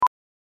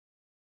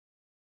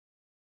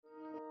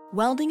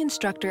Welding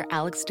instructor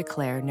Alex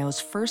DeClaire knows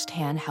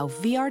firsthand how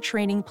VR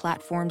training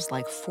platforms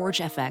like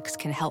ForgeFX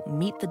can help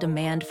meet the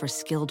demand for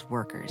skilled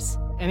workers.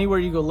 Anywhere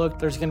you go look,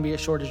 there's going to be a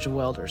shortage of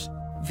welders.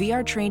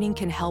 VR training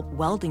can help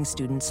welding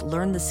students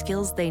learn the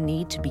skills they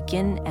need to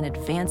begin and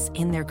advance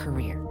in their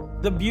career.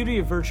 The beauty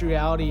of virtual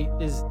reality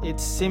is it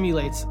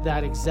simulates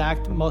that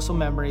exact muscle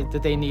memory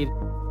that they need.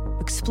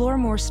 Explore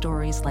more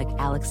stories like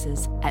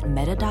Alex's at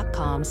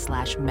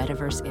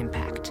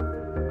meta.com/metaverseimpact.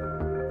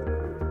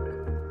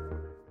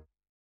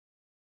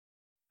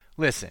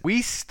 Listen,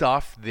 we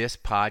stuff this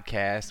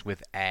podcast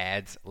with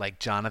ads like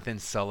Jonathan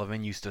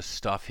Sullivan used to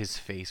stuff his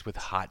face with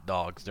hot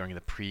dogs during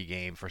the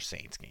pregame for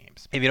Saints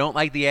games. If you don't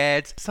like the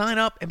ads, sign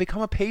up and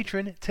become a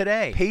patron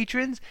today.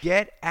 Patrons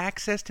get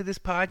access to this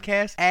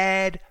podcast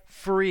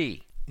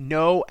ad-free.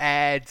 No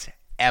ads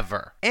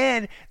ever.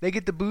 And they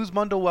get the Booze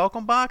Bundle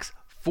welcome box,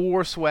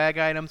 4 swag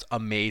items,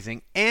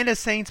 amazing, and a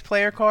Saints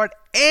player card,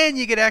 and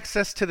you get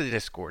access to the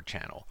Discord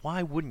channel.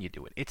 Why wouldn't you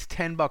do it? It's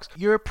 $10.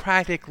 You're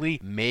practically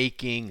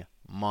making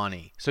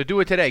money. So do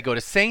it today. Go to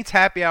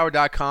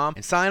saintshappyhour.com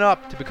and sign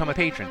up to become a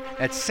patron.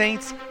 That's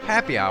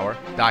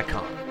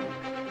saintshappyhour.com.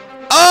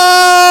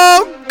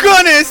 Oh,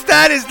 goodness,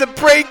 that is the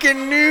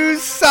breaking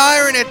news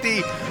siren at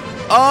the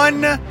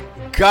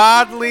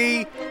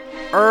ungodly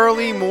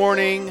early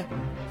morning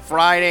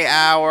Friday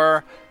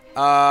hour.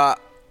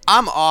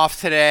 I'm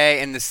off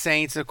today, and the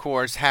Saints, of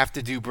course, have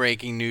to do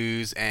breaking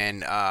news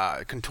and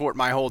contort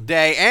my whole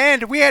day.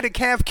 And we had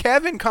to have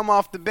Kevin come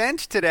off the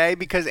bench today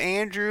because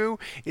Andrew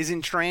is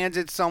in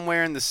transit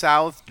somewhere in the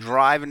South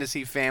driving to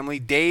see family.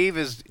 Dave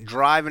is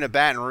driving to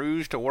Baton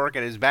Rouge to work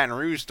at his Baton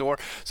Rouge store.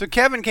 So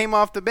Kevin came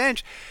off the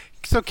bench.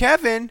 So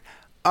Kevin,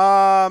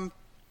 the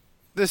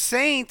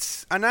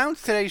Saints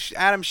announced today,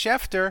 Adam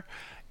Schefter,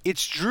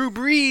 it's Drew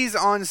Brees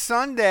on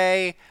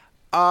Sunday.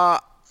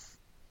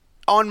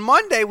 On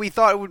Monday, we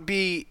thought it would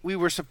be we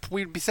thought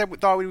we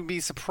would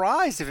be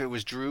surprised if it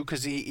was Drew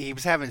because he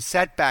was having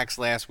setbacks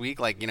last week,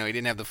 like he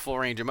didn't have the full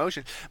range of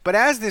motion. But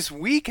as this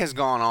week has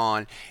gone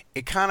on,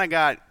 it kind of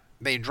got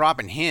they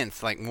dropping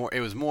hints like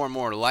it was more and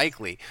more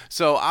likely.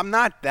 So I'm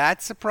not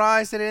that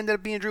surprised that it ended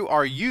up being Drew.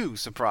 Are you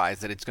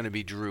surprised that it's going to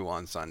be Drew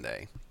on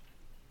Sunday?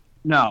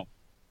 No,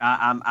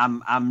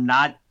 I'm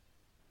not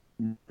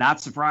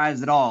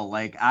surprised at all.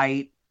 Like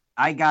I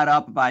got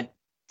up about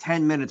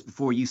 10 minutes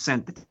before you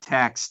sent the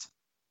text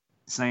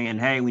saying,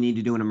 hey, we need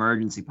to do an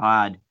emergency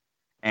pod.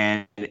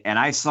 And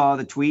I saw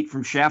the tweet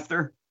from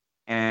Schefter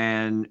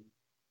and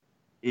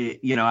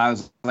I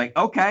was like,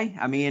 okay.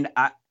 I mean,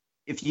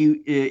 if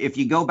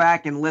you go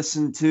back and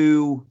listen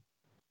to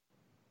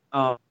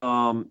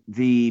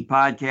the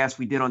podcast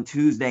we did on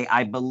Tuesday,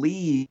 I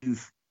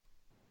believe.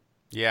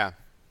 Yeah.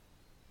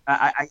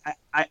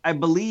 I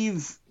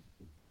believe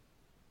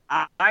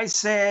I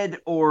said,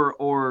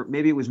 or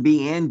maybe it was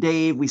me and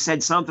Dave, we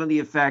said something to the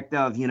effect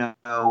of,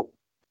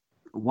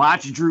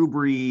 watch Drew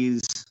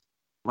Brees,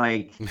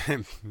 like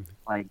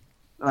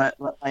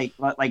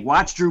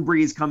watch Drew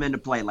Brees come into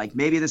play. Like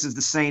maybe this is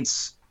the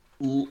Saints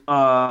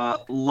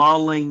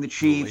lulling the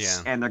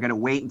Chiefs, and they're going to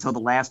wait until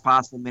the last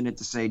possible minute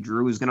to say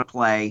Drew is going to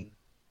play.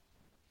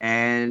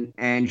 And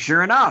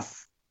sure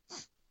enough,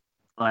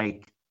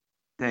 like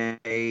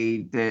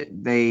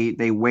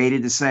they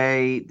waited to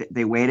say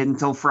they waited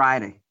until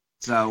Friday.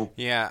 So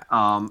yeah,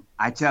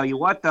 I tell you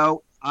what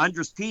though,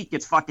 Andres Pete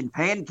gets fucking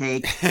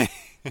pancaked,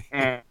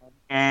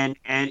 and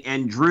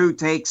Drew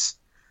takes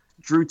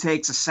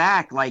a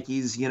sack like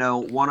he's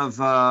one of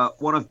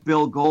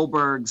Bill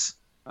Goldberg's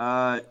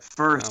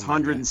first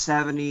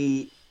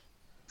 170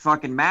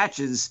 fucking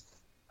matches.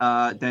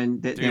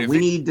 Then we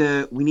need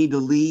to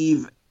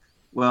leave.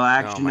 Well,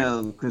 actually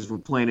no, because we're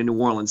playing in New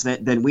Orleans.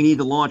 Then we need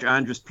to launch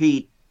Andres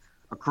Pete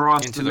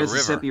across the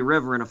Mississippi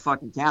River in a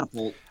fucking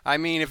catapult. I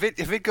mean, if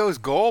it goes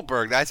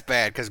Goldberg, that's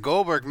bad because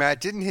Goldberg,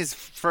 Matt, didn't his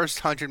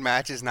first 100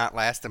 matches not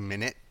last a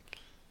minute?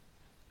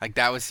 Like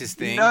that was his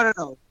thing.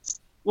 No.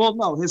 Well,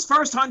 no, his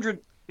first 100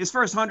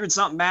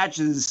 something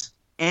matches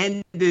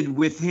ended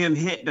with him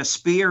hitting a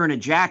spear and a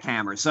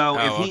jackhammer. So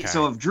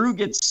if Drew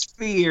gets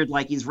speared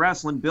like he's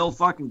wrestling Bill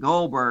fucking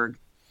Goldberg,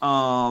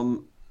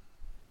 the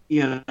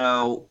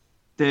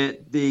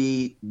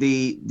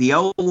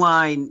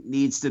O-line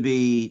needs to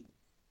be,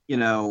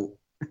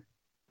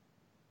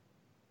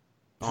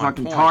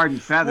 fucking tarred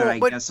and feathered, I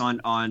guess,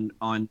 on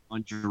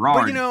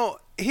Gerard.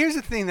 But here's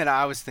the thing that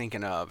I was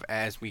thinking of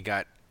as we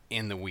got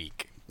in the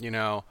week. We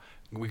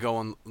go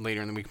on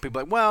later in the week.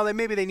 People are like, well,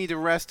 maybe they need to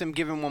rest him,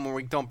 give him one more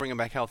week, don't bring him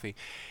back healthy.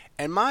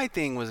 And my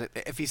thing was,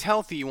 if he's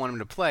healthy, you want him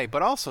to play.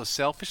 But also,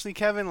 selfishly,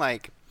 Kevin,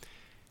 like,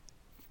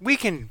 we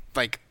can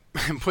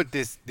put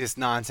this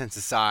nonsense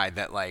aside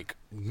that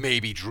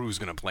maybe Drew's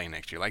gonna play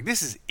next year. Like,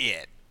 this is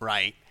it,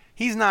 right?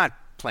 He's not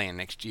playing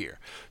next year.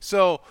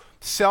 So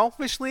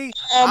selfishly,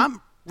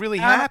 I'm really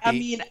happy. I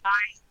mean,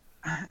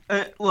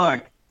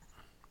 look.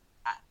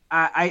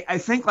 I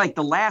think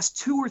the last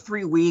 2 or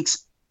 3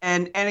 weeks,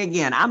 and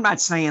again, I'm not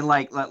saying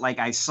like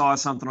I saw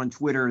something on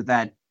Twitter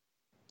that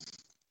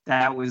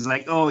was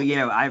like, oh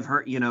yeah, I've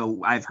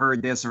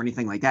heard this or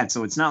anything like that.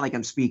 So it's not like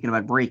I'm speaking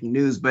about breaking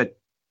news, but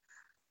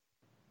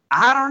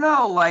I don't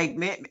know, like,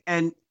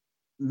 and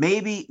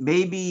maybe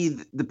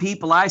the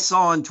people I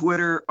saw on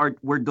Twitter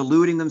were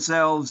deluding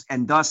themselves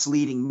and thus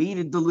leading me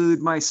to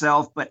delude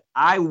myself. But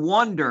I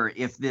wonder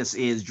if this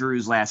is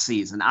Drew's last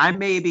season.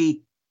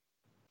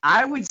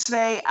 I would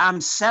say I'm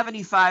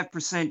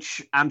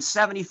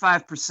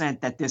 75%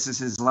 that this is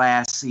his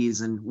last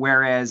season.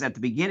 Whereas at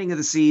the beginning of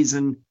the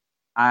season,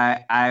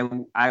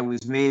 I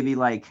was maybe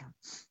like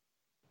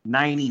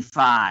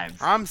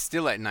 95. I'm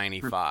still at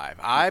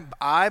 95.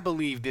 I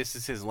believe this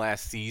is his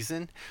last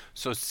season.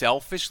 So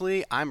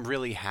selfishly, I'm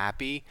really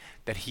happy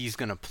that he's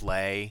going to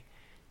play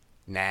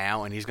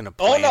now and he's going to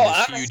play in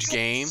this huge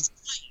game.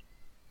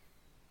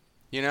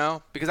 You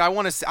know, because I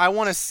want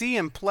to see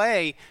him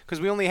play,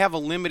 because we only have a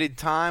limited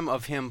time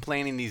of him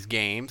playing in these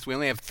games. We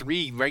only have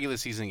 3 regular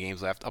season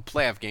games left, a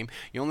playoff game.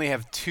 You only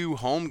have 2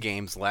 home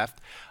games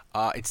left.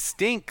 It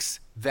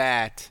stinks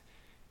that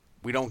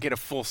we don't get a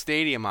full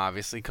stadium,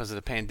 obviously, because of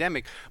the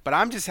pandemic. But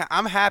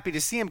I'm happy to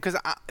see him, because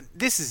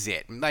this is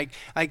it. Like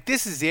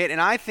this is it.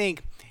 And I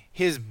think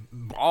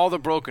all the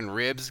broken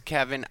ribs,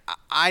 Kevin,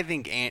 I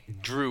think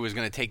Drew is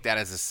going to take that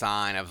as a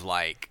sign of,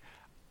 like,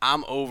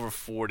 I'm over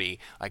 40.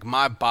 Like,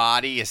 my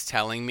body is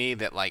telling me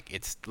that, like,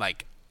 it's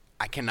like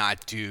I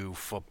cannot do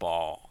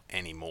football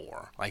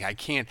anymore. Like, I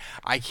can't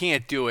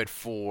do it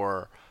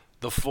for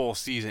the full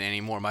season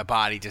anymore. My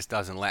body just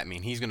doesn't let me.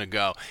 And he's gonna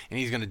go and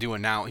he's gonna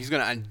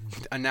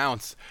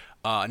announce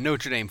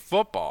Notre Dame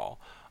football.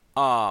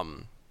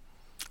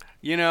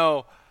 You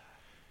know,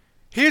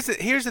 here's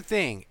the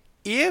thing.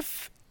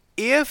 If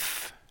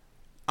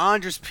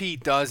Andres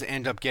Pete does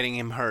end up getting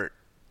him hurt,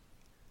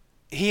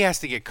 he has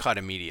to get cut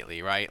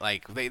immediately, right?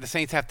 Like, the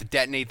Saints have to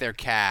detonate their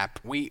cap.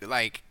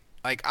 Like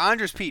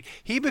Andres Pete,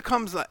 he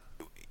becomes like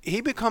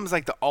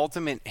the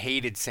ultimate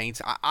hated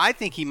Saints. I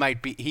think he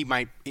might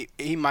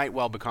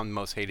well become the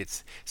most hated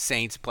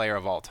Saints player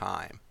of all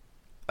time.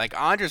 Like,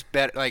 Andres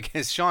better, like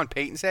as Sean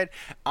Payton said,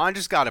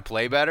 Andres got to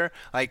play better.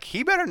 Like,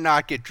 he better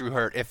not get Drew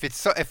hurt. If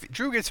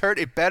Drew gets hurt,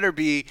 it better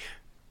be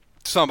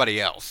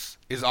somebody else.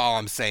 Is all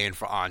I'm saying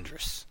for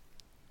Andres.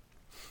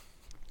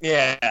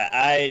 Yeah,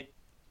 I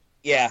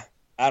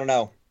don't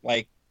know.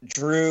 Like,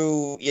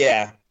 Drew,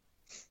 yeah.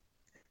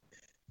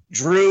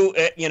 Drew,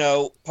 you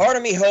know, part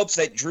of me hopes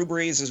that Drew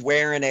Brees is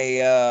wearing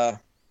a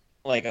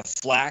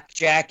flak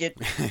jacket.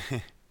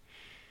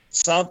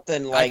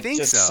 Something like,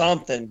 just so.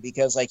 Something,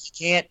 because, like,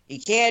 he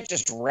can't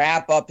just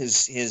wrap up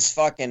his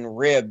fucking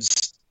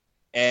ribs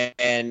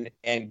and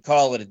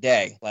call it a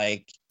day.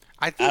 Like,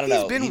 I think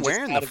he's been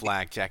wearing the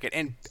flak jacket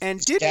and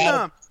didn't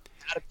gotta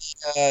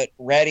be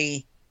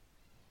ready.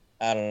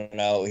 I don't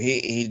know.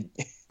 He's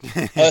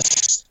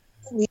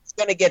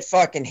gonna get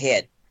fucking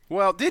hit.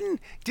 Well,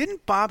 didn't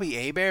Bobby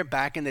Hebert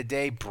back in the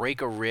day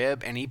break a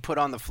rib and he put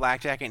on the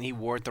flak jacket and he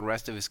wore it the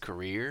rest of his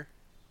career?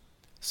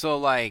 So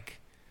like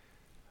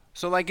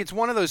it's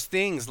one of those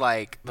things,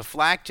 like the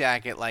flak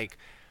jacket, like,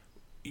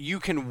 you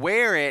can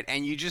wear it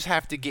and you just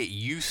have to get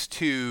used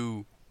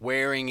to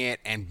wearing it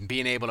and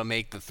being able to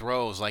make the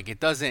throws. Like,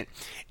 it doesn't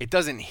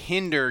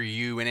hinder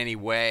you in any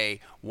way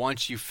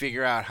once you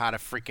figure out how to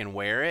freaking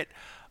wear it.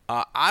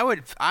 I would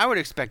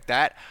expect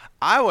that.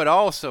 I would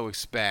also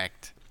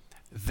expect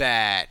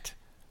that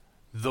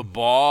the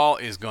ball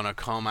is going to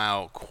come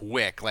out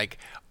quick. Like,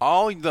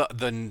 all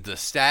the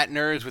stat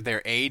nerds with their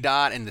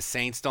ADOT and the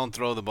Saints don't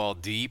throw the ball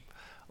deep,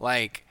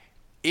 like,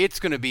 it's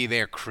going to be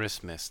their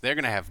Christmas. They're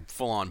going to have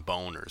full-on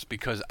boners,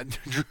 because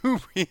Drew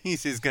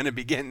Brees is going to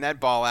be getting that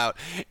ball out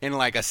in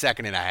like a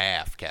second and a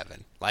half,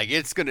 Kevin. Like,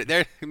 there's going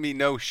to be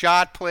no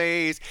shot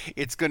plays.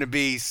 It's going to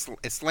be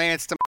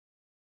slants to...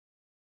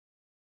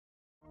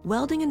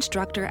 Welding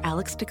instructor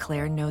Alex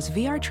DeClaire knows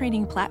VR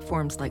training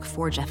platforms like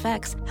Forge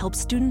FX help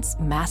students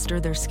master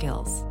their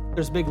skills.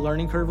 There's a big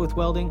learning curve with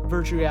welding.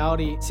 Virtual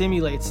reality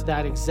simulates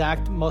that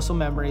exact muscle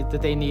memory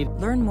that they need.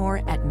 Learn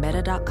more at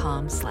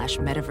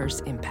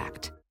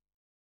meta.com/metaverseimpact.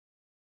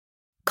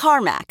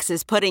 CarMax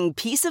is putting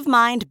peace of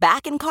mind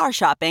back in car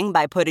shopping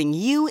by putting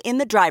you in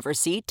the driver's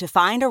seat to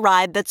find a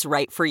ride that's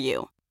right for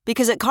you.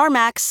 Because at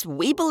CarMax,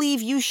 we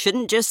believe you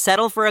shouldn't just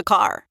settle for a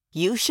car.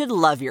 You should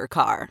love your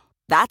car.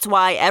 That's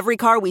why every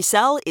car we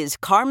sell is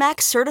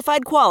CarMax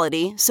certified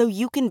quality, so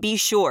you can be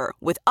sure,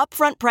 with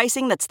upfront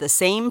pricing that's the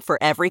same for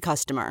every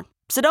customer.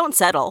 So don't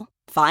settle.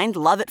 Find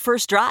love at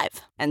first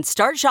drive and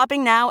start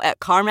shopping now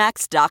at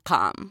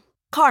CarMax.com.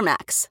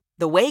 CarMax,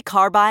 the way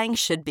car buying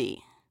should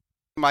be.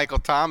 Michael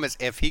Thomas,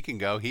 if he can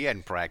go, he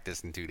hadn't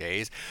practiced in 2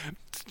 days.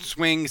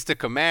 Swings to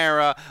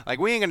Kamara. Like,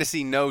 we ain't going to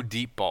see no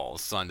deep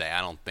balls Sunday, I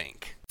don't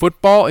think.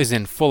 Football is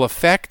in full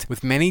effect,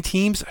 with many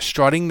teams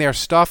strutting their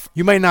stuff.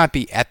 You might not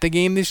be at the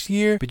game this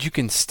year, but you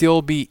can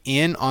still be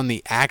in on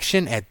the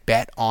action at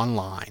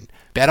BetOnline.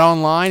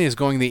 BetOnline is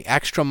going the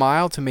extra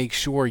mile to make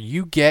sure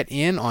you get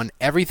in on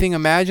everything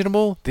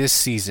imaginable this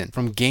season.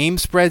 From game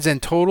spreads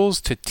and totals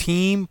to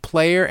team,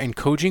 player, and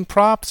coaching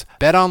props,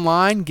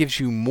 BetOnline gives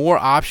you more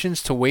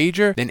options to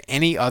wager than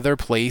any other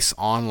place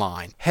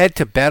online. Head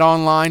to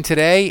BetOnline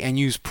today and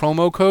use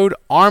promo code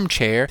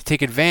ARMCHAIR to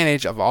take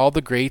advantage of all the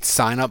great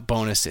sign-up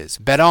bonuses.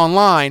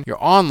 BetOnline,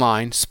 your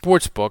online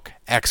sportsbook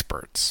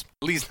experts.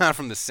 At least not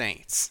from the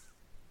Saints.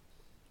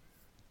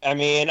 I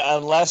mean,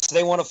 unless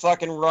they want to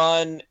fucking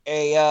run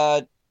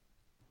unless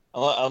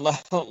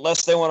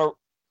they want to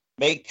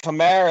make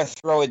Kamara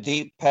throw a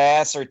deep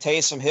pass or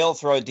Taysom Hill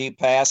throw a deep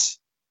pass.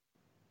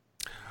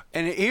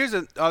 And here's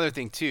the other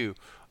thing too,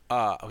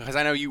 because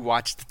I know you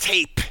watch the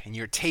tape and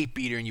you're a tape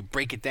eater and you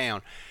break it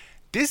down.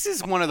 This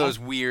is one of those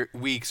weird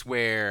weeks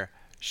where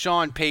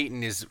Sean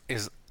Payton is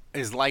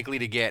likely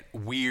to get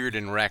weird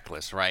and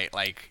reckless, right?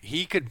 Like,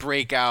 he could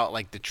break out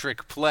like the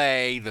trick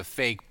play, the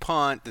fake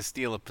punt, the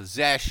steal of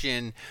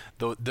possession,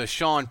 the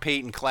Sean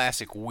Payton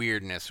classic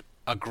weirdness,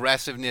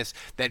 aggressiveness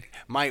that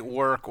might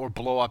work or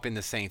blow up in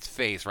the Saints'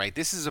 face, right?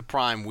 This is a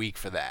prime week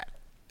for that.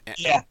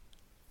 Yeah.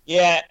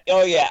 Yeah.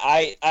 Oh, yeah.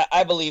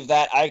 I believe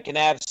that. I can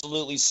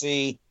absolutely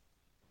see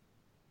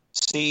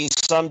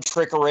some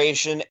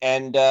trickeration,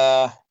 and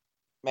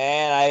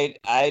man,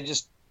 I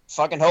just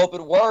fucking hope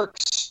it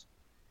works.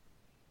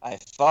 I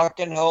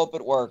fucking hope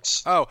it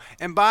works. Oh,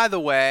 and by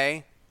the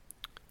way,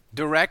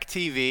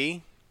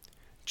 DirecTV,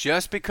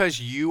 just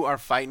because you are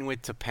fighting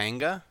with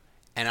Topanga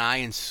and I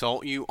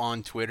insult you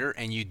on Twitter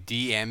and you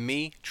DM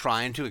me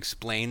trying to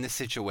explain the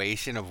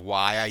situation of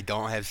why I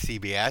don't have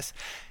CBS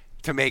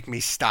to make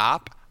me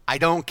stop, I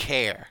don't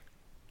care.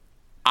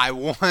 I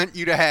want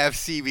you to have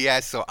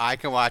CBS so I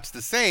can watch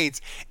the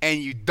Saints,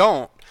 and you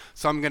don't.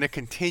 So I'm going to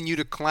continue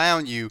to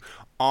clown you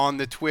on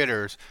the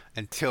Twitters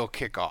until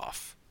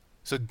kickoff.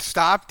 So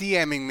stop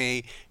DMing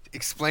me,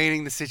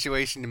 explaining the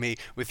situation to me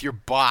with your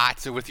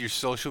bots or with your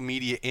social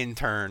media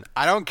intern.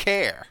 I don't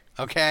care,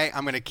 okay?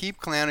 I'm going to keep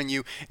clowning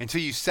you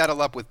until you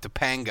settle up with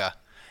Topanga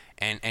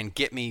and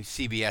get me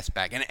CBS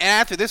back. And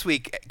after this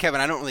week, Kevin,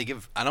 I don't really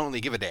give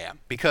a damn,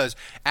 because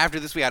after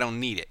this week I don't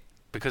need it,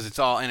 because it's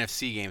all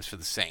NFC games for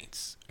the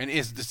Saints. And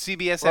is the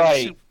CBS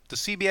right? The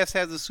CBS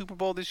has the Super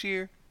Bowl this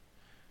year?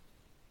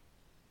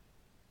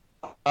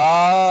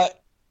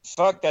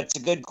 Fuck, that's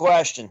a good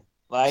question.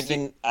 I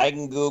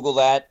can Google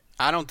that.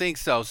 I don't think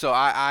so. So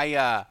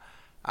I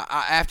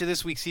after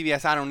this week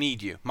CBS, I don't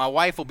need you. My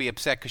wife will be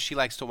upset because she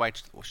likes to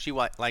watch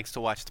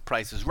The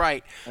Price is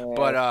Right.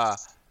 But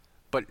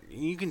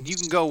you can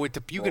go with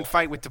you can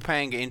fight with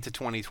Topanga into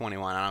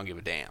 2021. I don't give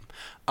a damn.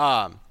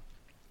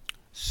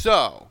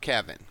 So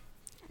Kevin,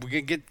 we're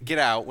gonna get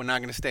out. We're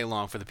not gonna stay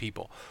long for the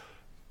people.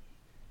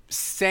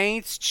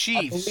 Saints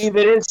Chiefs. I believe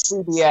it is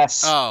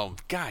CBS. Oh,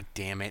 god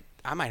damn it!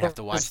 I might have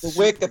to watch the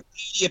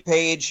Wikipedia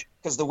page.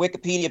 Because the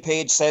Wikipedia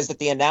page says that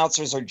the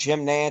announcers are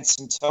Jim Nantz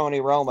and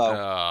Tony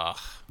Romo.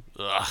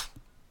 Ugh.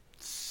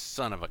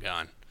 Son of a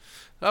gun.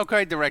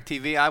 Okay,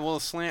 DirecTV, I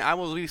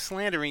will be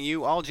slandering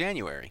you all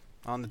January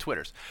on the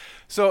Twitters.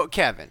 So,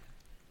 Kevin,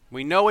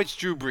 we know it's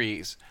Drew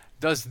Brees.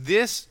 Does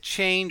this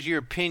change your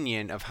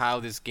opinion of how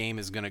this game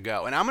is going to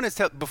go? And I'm going to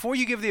tell, before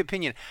you give the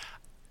opinion,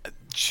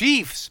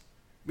 Chiefs,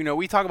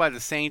 we talk about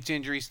the Saints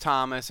injuries,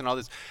 Thomas, and all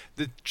this.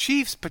 The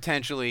Chiefs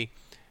potentially...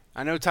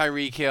 I know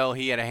Tyreek Hill,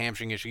 he had a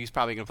hamstring issue. He's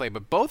probably going to play.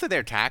 But both of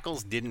their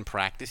tackles didn't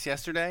practice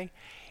yesterday.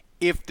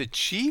 If the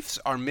Chiefs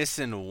are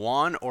missing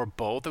one or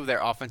both of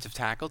their offensive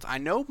tackles, I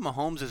know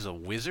Mahomes is a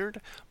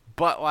wizard,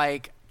 but,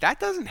 that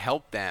doesn't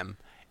help them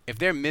if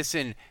they're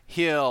missing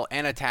Hill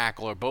and a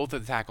tackle or both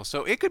of the tackles.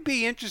 So it could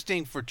be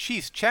interesting for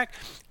Chiefs.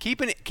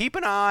 Keep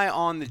an eye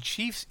on the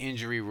Chiefs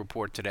injury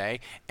report today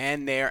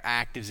and their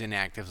actives and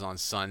inactives on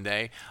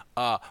Sunday.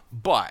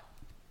 But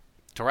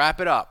to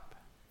wrap it up,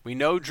 we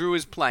know Drew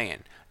is playing.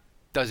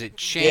 Does it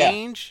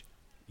change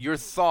your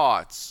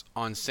thoughts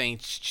on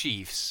Saints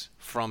Chiefs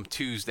from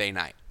Tuesday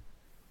night?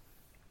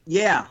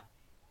 Yeah.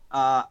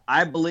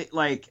 I believe,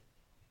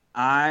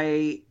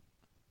 I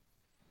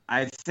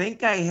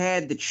think I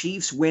had the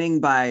Chiefs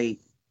winning by,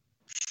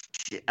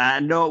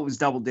 I know it was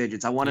double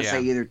digits. I want to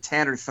say either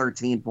 10 or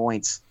 13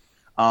 points.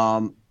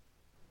 Drew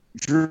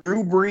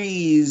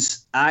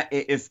Brees,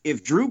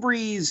 if Drew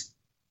Brees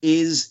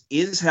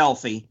is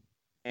healthy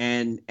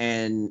and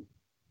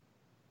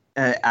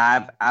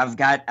I've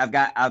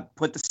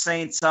put the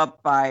Saints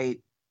up by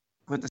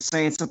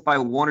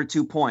 1 or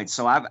 2 points.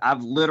 So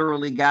I've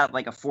literally got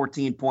a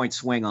 14-point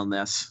swing on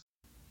this.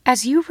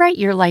 As you write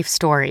your life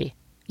story,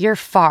 you're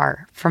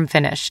far from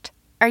finished.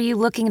 Are you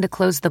looking to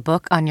close the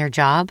book on your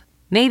job?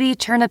 Maybe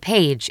turn a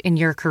page in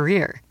your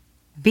career?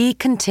 Be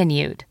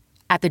continued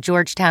at the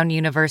Georgetown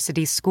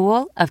University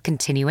School of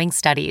Continuing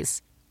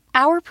Studies.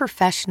 Our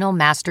professional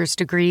master's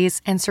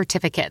degrees and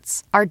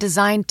certificates are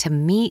designed to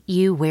meet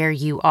you where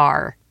you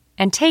are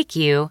and take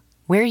you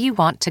where you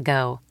want to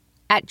go.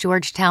 At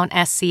Georgetown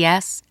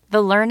SCS,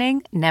 the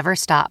learning never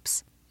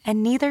stops,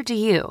 and neither do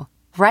you.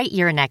 Write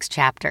your next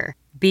chapter.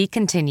 Be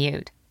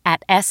continued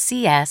at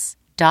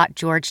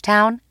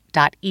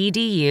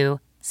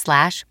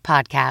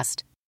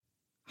scs.georgetown.edu/podcast.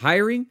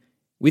 Hiring?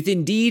 With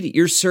Indeed,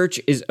 your search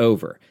is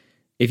over.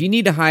 If you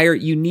need to hire,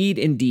 you need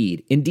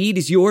Indeed. Indeed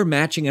is your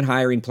matching and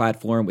hiring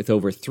platform with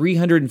over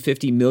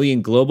 350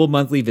 million global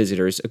monthly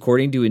visitors,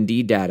 according to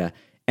Indeed data,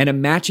 and a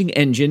matching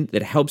engine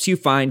that helps you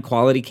find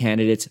quality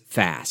candidates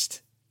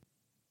fast.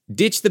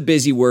 Ditch the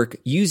busy work.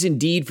 Use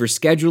Indeed for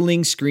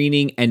scheduling,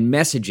 screening, and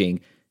messaging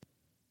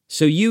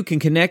so you can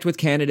connect with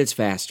candidates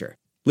faster.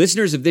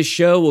 Listeners of this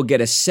show will get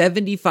a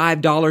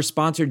 $75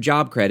 sponsored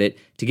job credit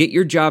to get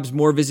your jobs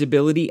more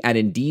visibility at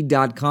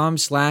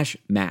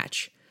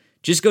Indeed.com/match.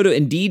 Just go to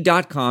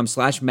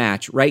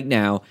Indeed.com/match right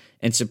now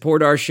and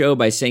support our show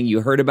by saying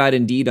you heard about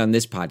Indeed on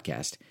this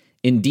podcast.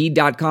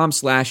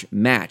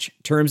 Indeed.com/match.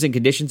 Terms and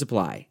conditions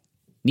apply.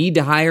 Need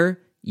to hire?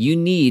 You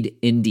need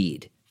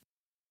Indeed.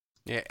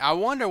 Yeah, I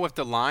wonder what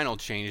the line will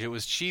change. It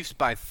was Chiefs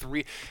by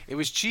 3. It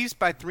was Chiefs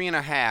by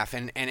 3.5,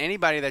 and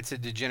anybody that's a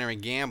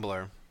degenerate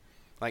gambler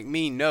like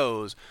me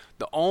knows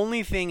the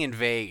only thing in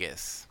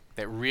Vegas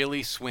that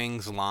really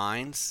swings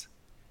lines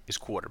is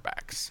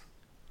quarterbacks.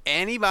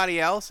 Anybody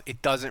else,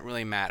 it doesn't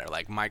really matter.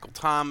 Like Michael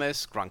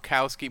Thomas,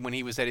 Gronkowski when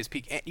he was at his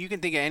peak. You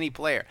can think of any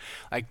player.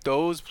 Like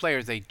those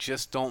players, they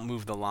just don't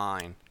move the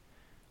line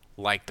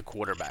like the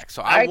quarterback.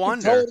 So I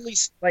wonder. Totally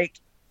like.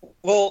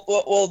 Well,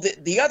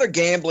 the other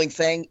gambling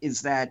thing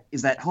is that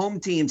home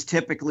teams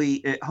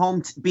typically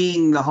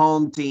being the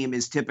home team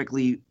is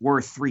typically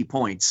worth 3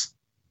 points.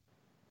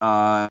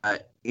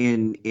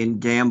 In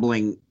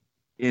gambling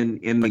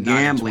in the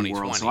gambling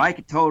world. So I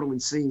could totally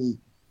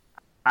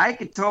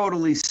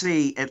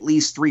see at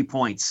least 3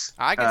 points.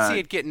 I could see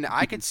it getting bet.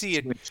 I could see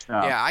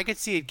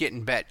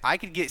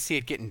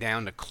it getting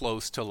down to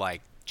close to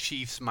like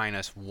Chiefs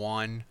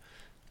 -1,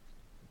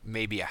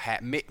 maybe a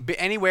half,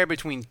 anywhere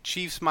between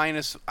Chiefs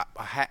 -1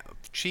 to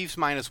Chiefs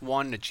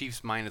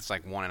minus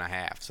like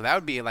 1.5. So that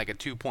would be like a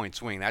 2-point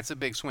swing. That's a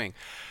big swing.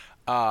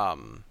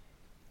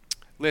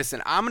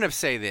 Listen, I'm going to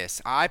say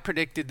this. I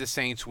predicted the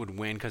Saints would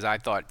win because I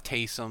thought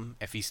Taysom,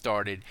 if he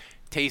started,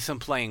 Taysom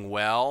playing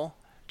well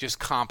just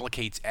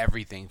complicates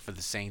everything for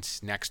the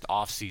Saints next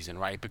offseason,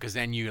 right? Because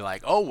then you're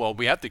like, oh, well,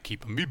 we have to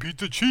keep him. We beat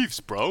the Chiefs,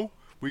 bro.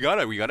 We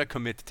gotta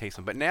commit to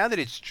Taysom. But now that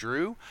it's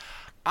Drew,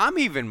 I'm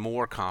even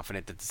more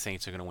confident that the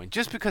Saints are going to win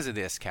just because of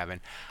this,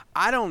 Kevin.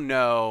 I don't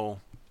know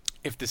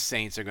if the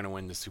Saints are going to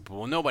win the Super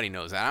Bowl. Nobody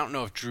knows that. I don't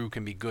know if Drew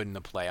can be good in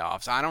the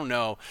playoffs. I don't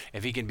know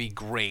if he can be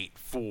great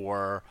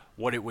for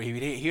what it would.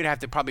 He would have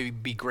to probably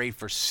be great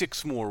for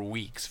 6 more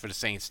weeks for the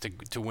Saints to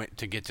get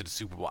to the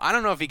Super Bowl. I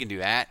don't know if he can do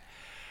that,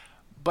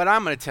 but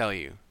I'm going to tell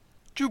you,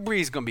 Drew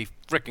Brees is going to be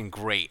freaking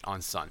great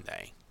on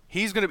Sunday.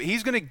 He's going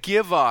to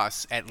give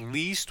us at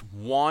least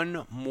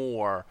one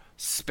more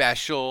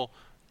special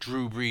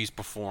Drew Brees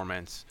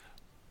performance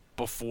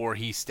before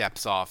he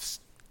steps off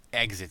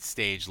exit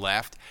stage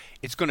left.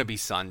 It's going to be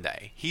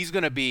Sunday. He's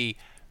going to be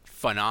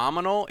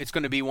phenomenal. It's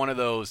going to be one of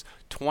those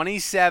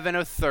 27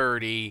 of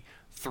 30,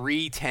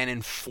 3, 10,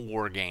 and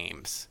 4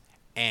 games.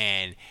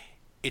 And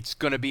it's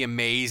going to be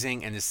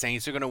amazing, and the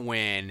Saints are going to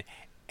win,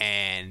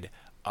 and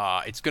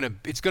it's going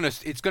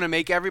to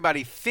make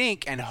everybody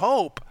think and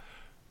hope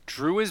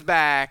Drew is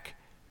back.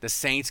 The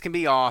Saints can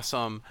be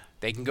awesome.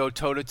 They can go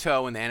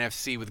toe-to-toe in the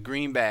NFC with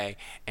Green Bay,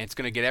 and it's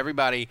going to get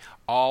everybody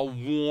all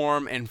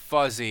warm and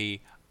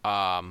fuzzy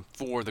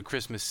for the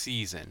Christmas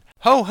season.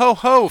 Ho, ho,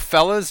 ho,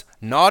 fellas.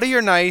 Naughty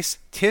or nice,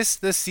 'tis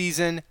the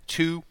season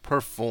to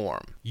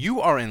perform.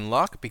 You are in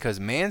luck because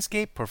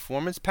Manscaped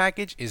Performance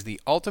Package is the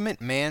ultimate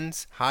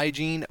man's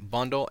hygiene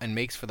bundle and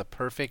makes for the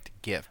perfect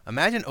gift.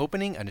 Imagine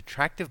opening an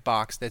attractive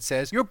box that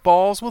says, your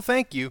balls will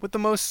thank you, with the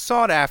most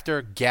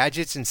sought-after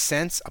gadgets and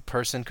scents a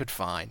person could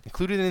find.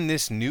 Included in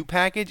this new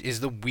package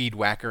is the Weed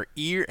Whacker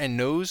ear and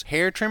nose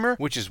hair trimmer,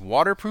 which is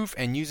waterproof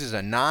and uses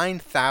a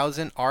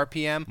 9,000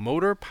 RPM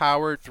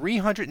motor-powered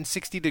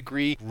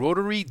 360-degree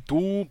rotary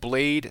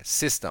dual-blade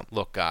system.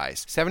 Look,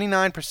 guys,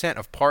 79%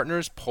 of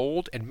partners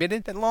polled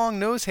admitted that long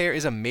nose hair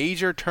is a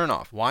major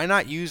turnoff. Why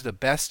not use the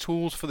best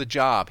tools for the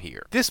job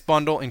here? This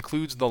bundle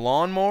includes the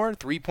Lawnmower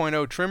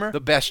 3.0 trimmer, the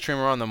best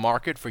trimmer on the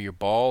market for your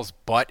balls,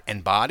 butt,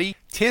 and body.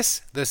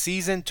 'Tis the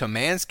season to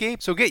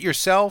Manscaped, so get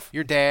yourself,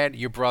 your dad,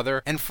 your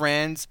brother, and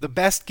friends the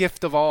best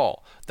gift of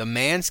all, the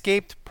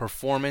Manscaped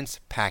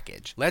Performance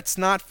Package. Let's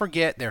not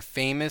forget their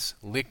famous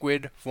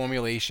liquid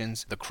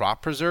formulations, the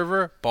Crop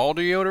Preserver, Ball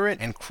Deodorant,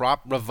 and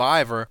Crop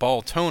Reviver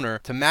Ball Toner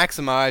to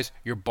maximize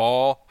your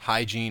ball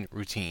hygiene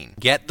routine.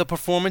 Get the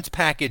Performance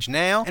Package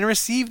now and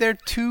receive their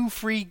 2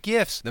 free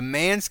gifts, the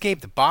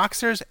Manscaped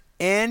Boxers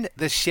and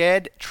the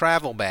Shed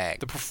Travel Bag.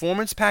 The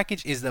Performance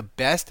Package is the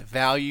best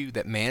value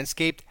that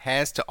Manscaped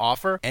has to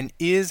offer and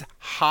is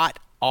hot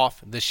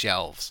off the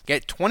shelves.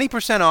 Get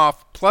 20%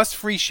 off plus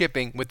free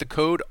shipping with the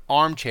code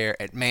ARMCHAIR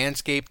at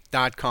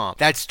manscaped.com.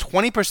 That's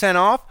 20%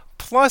 off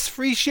plus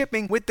free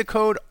shipping with the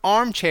code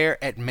ARMCHAIR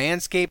at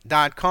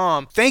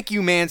manscaped.com. Thank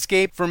you,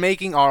 Manscaped, for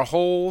making our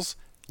holes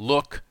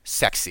look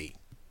sexy.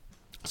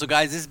 So,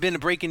 guys, this has been a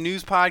breaking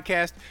news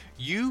podcast.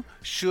 You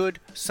should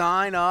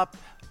sign up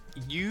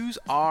use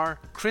our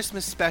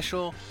Christmas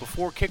special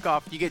before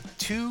kickoff. You get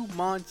 2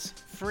 months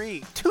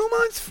free. 2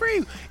 months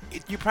free.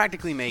 You're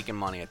practically making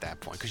money at that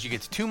point because you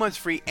get 2 months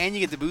free and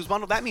you get the booze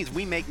bundle. That means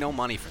we make no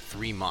money for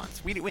 3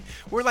 months.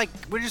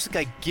 We're just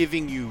like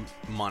giving you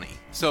money.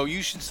 So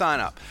you should sign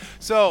up.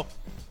 So,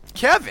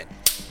 Kevin,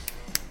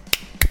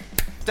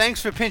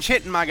 thanks for pinch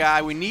hitting, my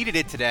guy. We needed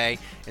it today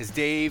as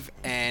Dave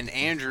and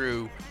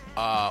Andrew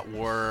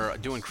were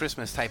doing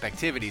Christmas type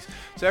activities.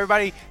 So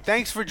everybody,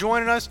 thanks for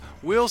joining us.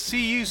 We'll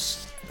see you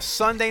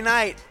Sunday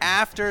night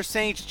after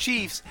Saints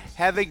Chiefs.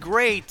 Have a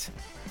great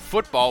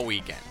football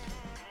weekend.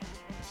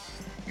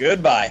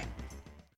 Goodbye.